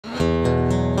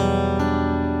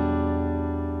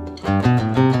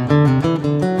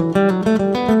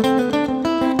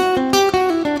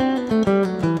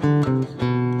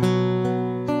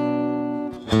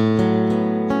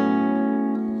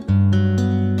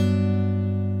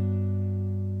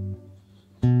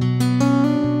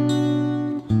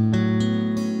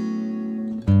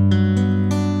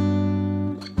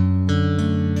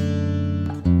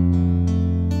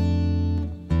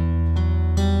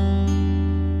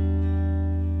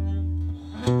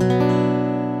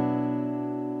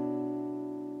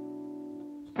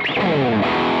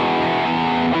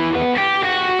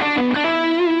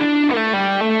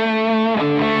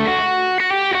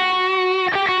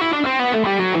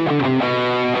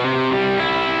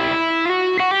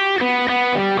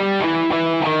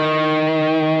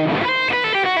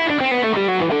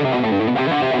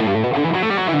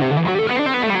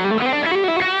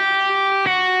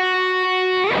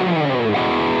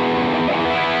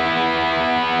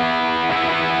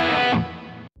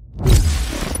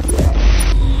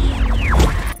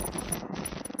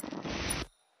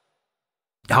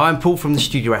Hi, I'm Paul from the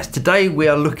Studio Rats. Today we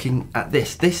are looking at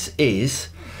this. This is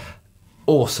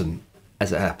awesome,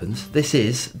 as it happens. This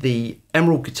is the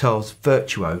Emerald Guitars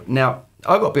Virtuo. Now,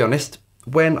 I've got to be honest,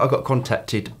 when I got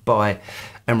contacted by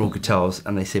Emerald Guitars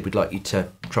and they said, we'd like you to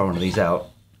try one of these out,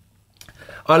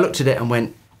 I looked at it and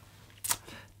went,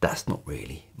 that's not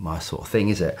really my sort of thing,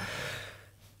 is it?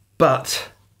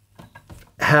 But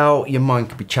how your mind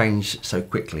can be changed so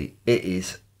quickly, it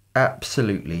is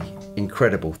absolutely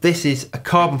incredible. This is a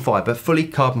carbon fibre, fully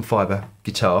carbon fibre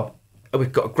guitar.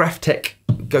 We've got a graphtech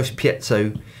Ghost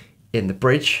Piezo in the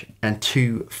bridge and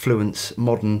two Fluence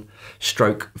modern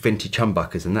stroke vintage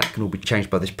humbuckers, and that can all be changed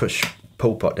by this push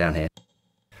pull pot down here.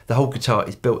 The whole guitar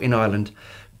is built in Ireland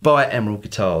by Emerald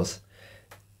Guitars,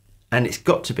 and it's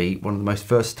got to be one of the most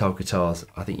versatile guitars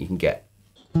I think you can get.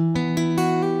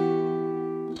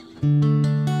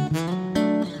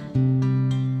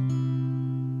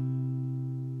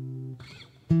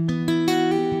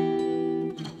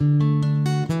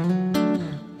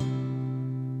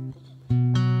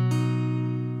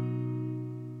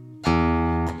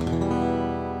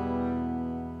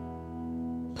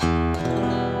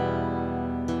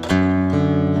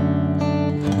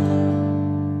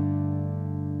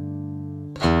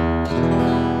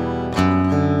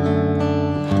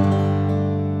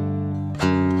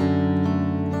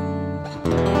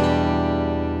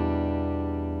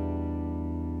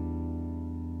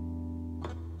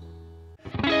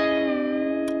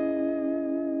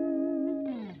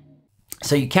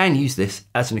 So you can use this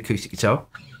as an acoustic guitar.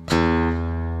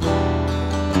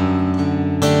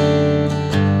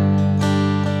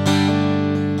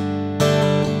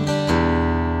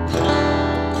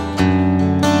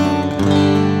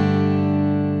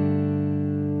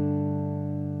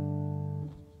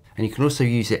 And you can also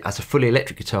use it as a fully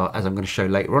electric guitar, as I'm going to show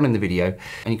later on in the video.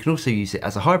 And you can also use it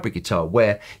as a hybrid guitar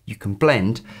where you can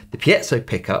blend the piezo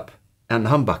pickup and the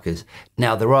humbuckers.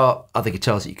 Now, there are other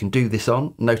guitars that you can do this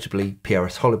on, notably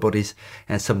PRS hollow bodies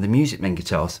and some of the Music Men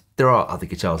guitars. There are other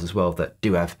guitars as well that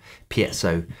do have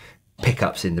piezo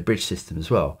pickups in the bridge system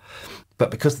as well. But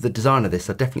because of the design of this,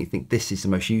 I definitely think this is the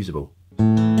most usable.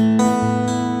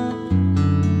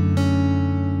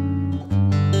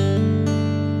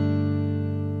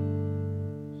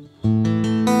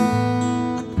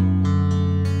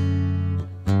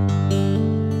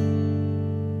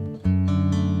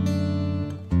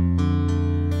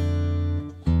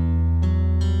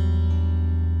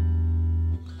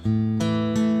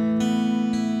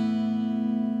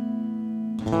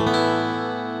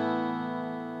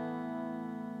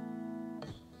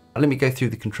 Let me go through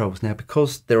the controls now,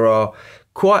 because there are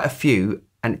quite a few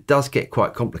and it does get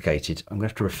quite complicated. I'm going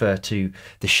to have to refer to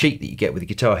the sheet that you get with the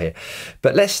guitar here.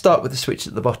 But let's start with the switch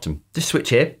at the bottom. This switch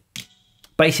here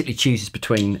basically chooses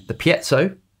between the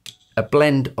piezo, a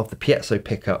blend of the piezo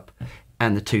pickup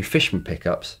and the two Fishman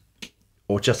pickups,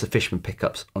 or just the Fishman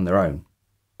pickups on their own.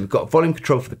 We've got volume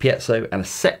control for the piezo and a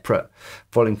separate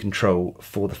volume control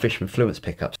for the Fishman Fluence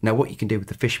pickups. Now, what you can do with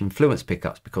the Fishman Fluence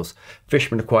pickups, because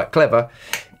Fishman are quite clever,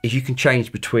 is you can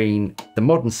change between the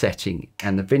modern setting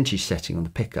and the vintage setting on the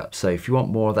pickup. So if you want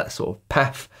more of that sort of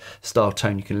PAF style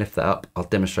tone, you can lift that up. I'll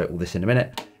demonstrate all this in a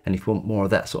minute. And if you want more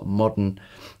of that sort of modern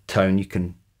tone, you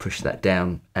can push that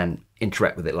down and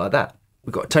interact with it like that.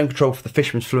 We've got a tone control for the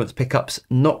Fishman Fluence pickups,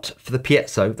 not for the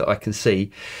piezo that I can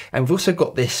see. And we've also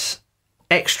got this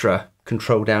extra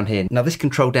control down here. Now, this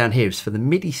control down here is for the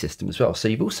MIDI system as well. So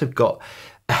you've also got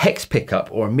a hex pickup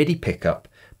or a MIDI pickup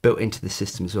built into the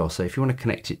system as well. So if you want to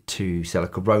connect it to, say,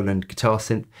 like a Roland guitar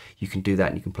synth, you can do that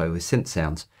and you can play with synth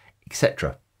sounds,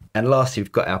 etc. And lastly,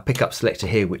 we've got our pickup selector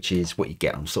here, which is what you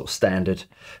get on sort of standard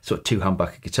sort of 2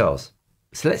 humbucker guitars.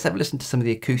 So let's have a listen to some of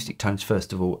the acoustic tones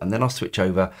first of all, and then I'll switch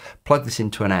over, plug this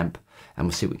into an amp, and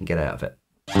we'll see what we can get out of it.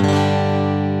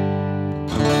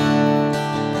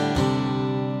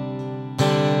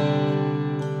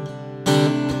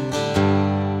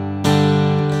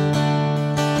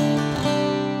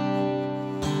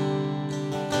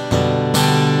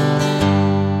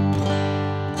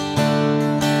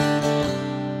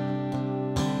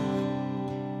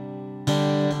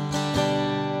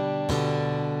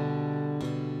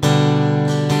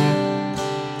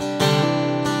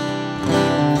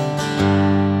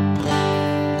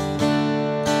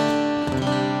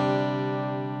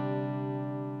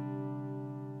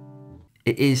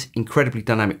 It is incredibly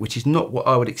dynamic, which is not what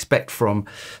I would expect from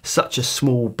such a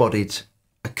small bodied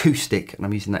acoustic, and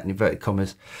I'm using that in inverted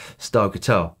commas, style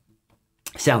guitar.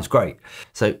 Sounds great.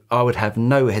 So I would have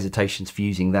no hesitations for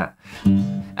using that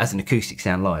as an acoustic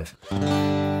sound live.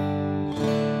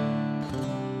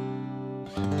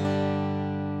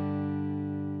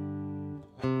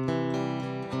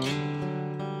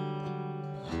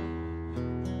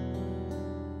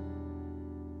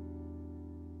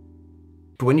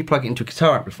 But when you plug it into a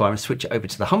guitar amplifier and switch it over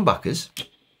to the humbuckers,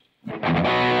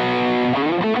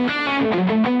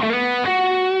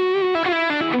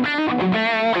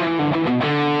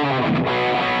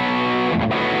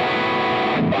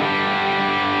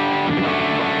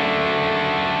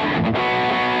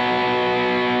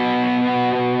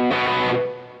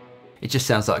 it just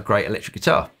sounds like a great electric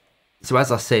guitar. So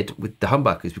as I said, with the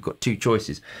humbuckers, we've got 2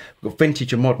 choices. We've got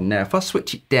vintage and modern. Now, if I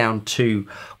switch it down to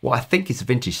what I think is a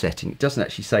vintage setting, it doesn't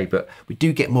actually say, but we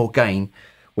do get more gain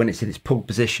when it's in its pulled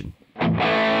position.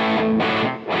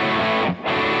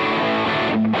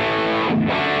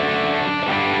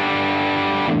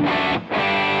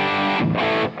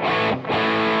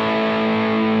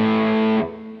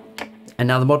 And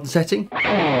now the modern setting.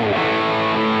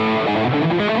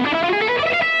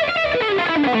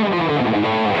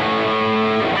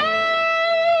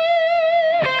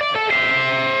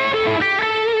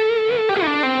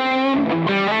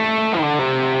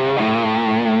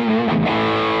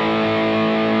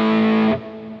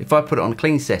 If I put it on a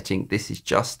clean setting, this is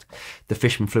just the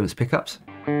Fishman Fluence pickups.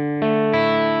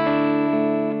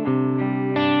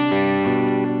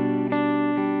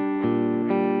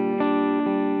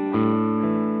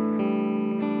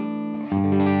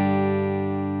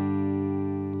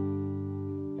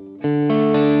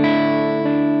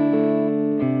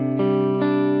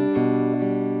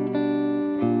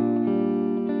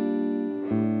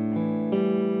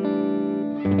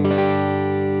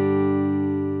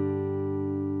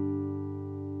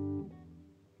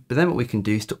 But then what we can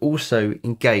do is to also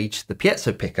engage the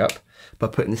piezo pickup by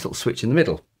putting this little switch in the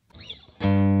middle.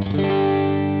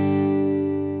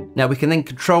 Now we can then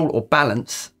control or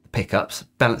balance the pickups,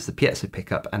 balance the piezo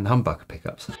pickup and the humbucker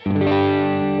pickups.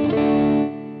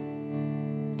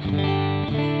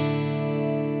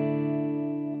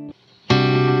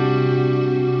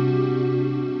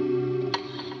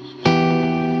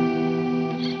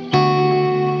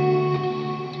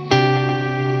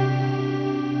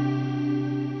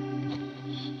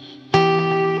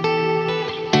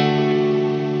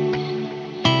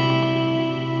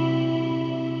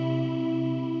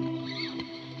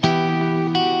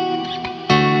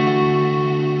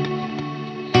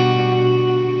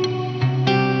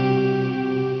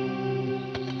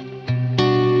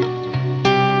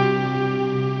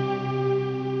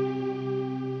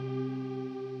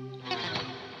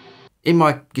 In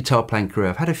my guitar playing career,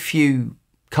 I've had a few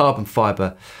carbon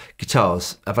fibre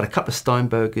guitars. I've had a couple of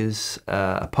Steinbergers,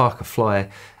 a Parker Fly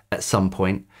at some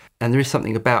point, and there is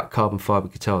something about carbon fibre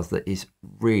guitars that is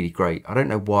really great. I don't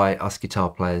know why us guitar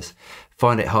players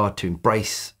find it hard to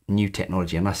embrace new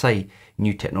technology, and I say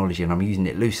new technology and I'm using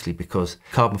it loosely because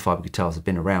carbon fibre guitars have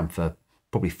been around for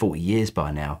probably 40 years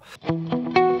by now.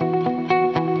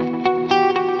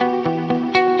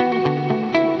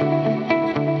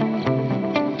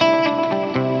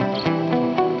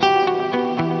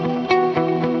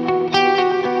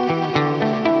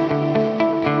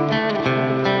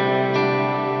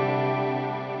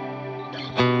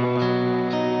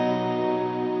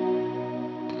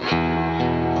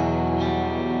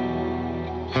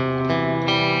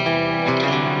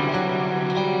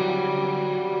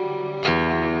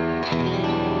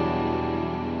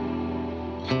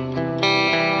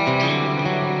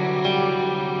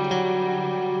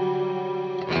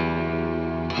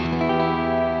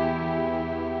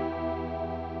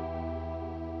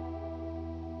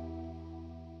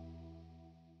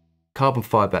 carbon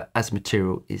fibre as a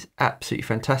material is absolutely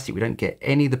fantastic. We don't get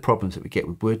any of the problems that we get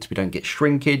with woods. We don't get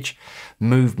shrinkage,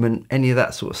 movement, any of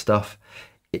that sort of stuff.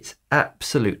 It's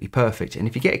absolutely perfect. And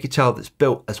if you get a guitar that's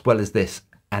built as well as this,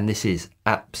 and this is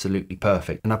absolutely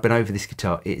perfect, and I've been over this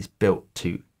guitar, it is built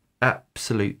to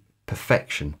absolute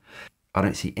perfection. I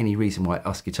don't see any reason why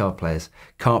us guitar players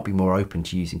can't be more open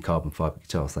to using carbon fibre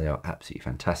guitars. They are absolutely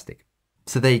fantastic.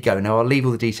 So there you go. Now I'll leave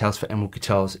all the details for Emerald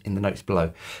Guitars in the notes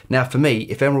below. Now for me,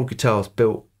 if Emerald Guitars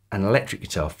built an electric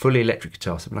guitar, fully electric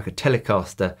guitar, something like a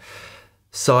Telecaster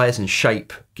size and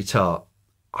shape guitar,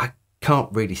 I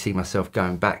can't really see myself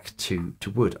going back to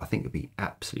wood. I think it'd be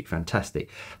absolutely fantastic.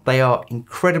 They are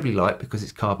incredibly light because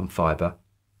it's carbon fibre.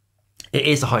 It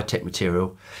is a high-tech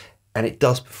material and it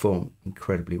does perform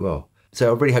incredibly well. So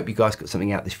I really hope you guys got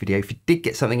something out of this video. If you did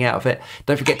get something out of it,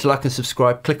 don't forget to like and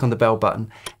subscribe, click on the bell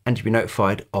button, and you'll be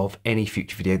notified of any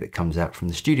future video that comes out from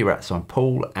the Studio Rat. So I'm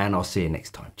Paul, and I'll see you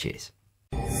next time. Cheers.